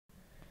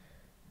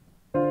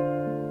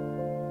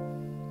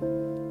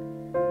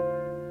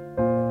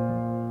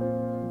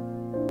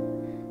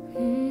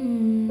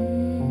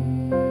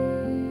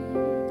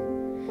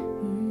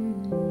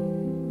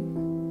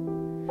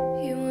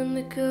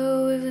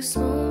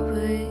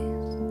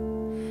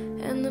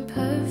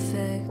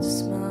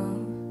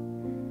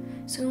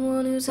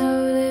comes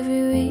out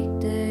every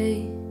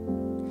weekday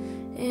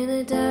in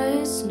a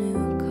dad's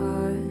new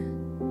car.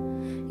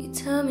 You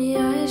tell me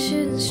I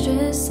shouldn't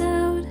stress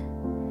out,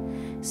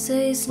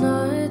 say it's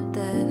not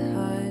that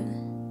hard,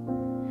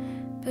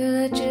 but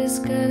I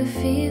just got a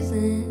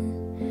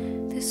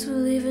feeling this will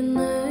leave an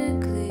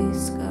ugly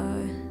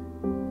scar.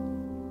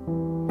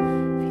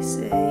 If you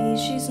say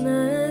she's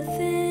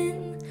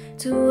nothing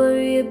to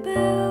worry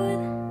about,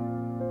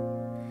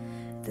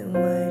 then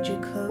why'd you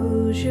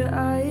close your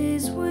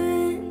eyes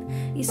when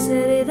you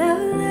said it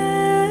out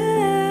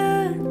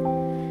loud?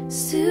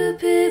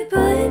 Stupid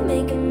boy,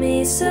 making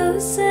me so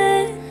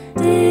sad.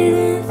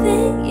 Didn't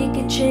think you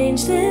could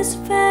change this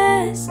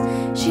fast.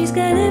 She's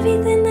got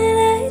everything that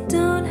I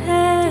don't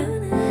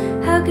have.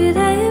 How could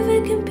I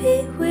ever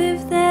compete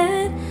with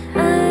that?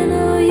 I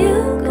know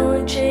you're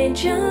gonna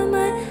change your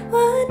mind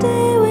one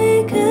day,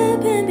 wake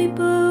up and be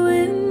bored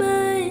with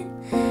mine.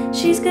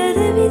 She's got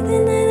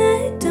everything that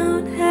I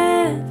don't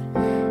have,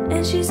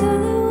 and she's all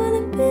I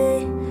wanna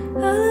be,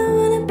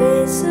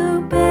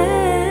 so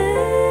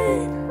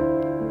bad,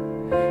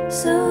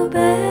 so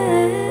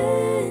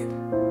bad.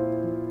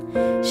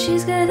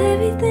 She's got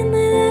everything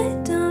that I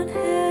don't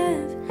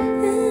have.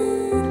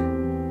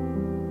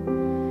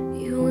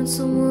 You want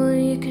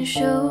someone you can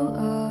show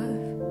off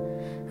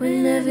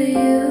whenever you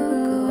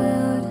go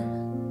out.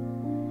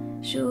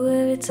 She'll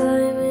wear a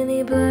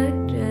tiny black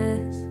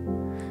dress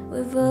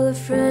with all her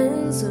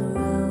friends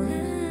around,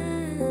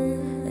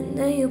 and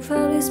then you'll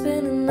probably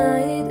spend the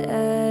night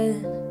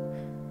at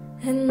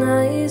a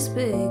nice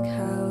big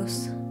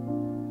house.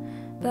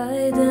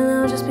 By then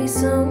I'll just be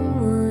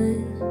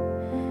someone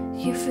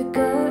you've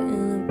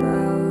forgotten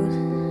about.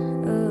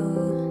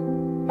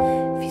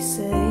 Oh, if you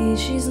say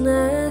she's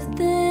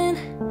nothing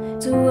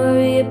to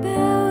worry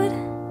about,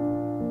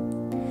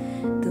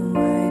 then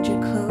why'd you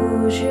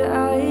close your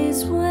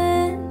eyes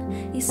when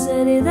you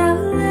said it out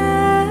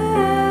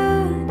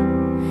loud?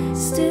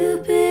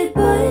 Stupid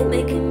boy,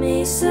 making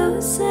me so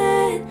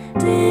sad.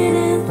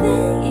 Didn't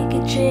think you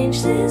could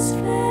change this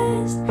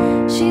fast.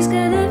 She's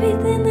got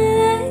everything that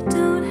I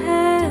don't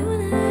have.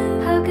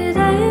 How could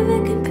I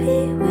ever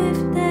compete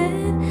with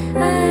that?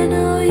 I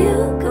know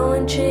you'll go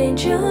and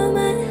change your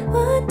mind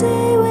one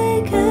day,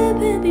 wake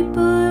up and be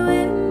bored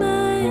with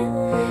mine.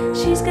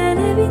 She's got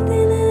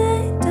everything that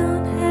I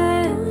don't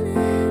have,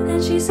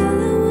 and she's all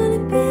I wanna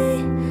be,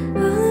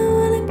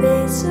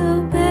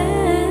 so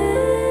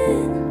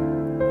bad,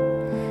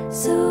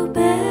 so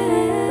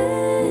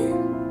bad.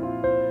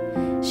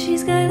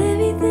 She's got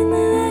everything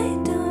that I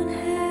don't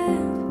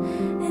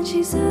have, and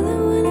she's all I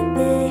wanna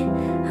be,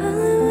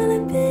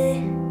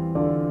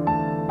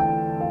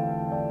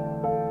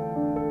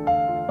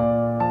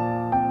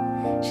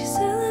 She's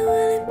all I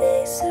wanna be,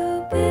 so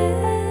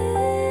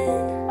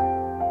bad.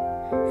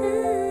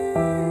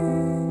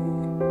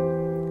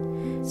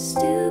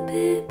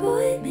 Stupid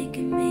boy,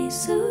 making me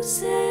so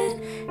sad.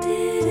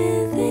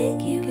 Didn't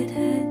think you could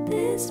hurt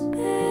this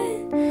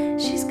bad.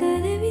 She's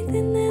got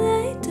everything that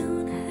I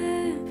don't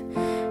have.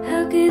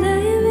 How could I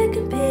ever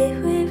compete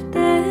with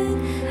that?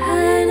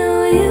 I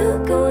know you'll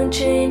go and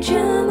change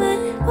your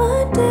mind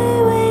one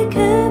day, wake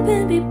up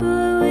and be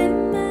bored with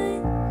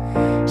mine.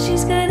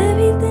 She's got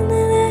everything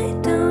that I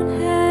don't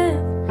have,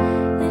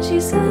 and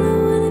she's all I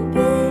wanna be,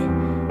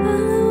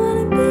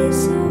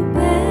 so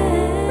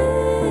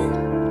bad,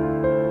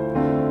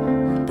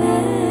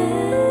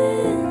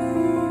 bad.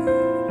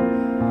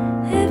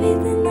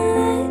 Everything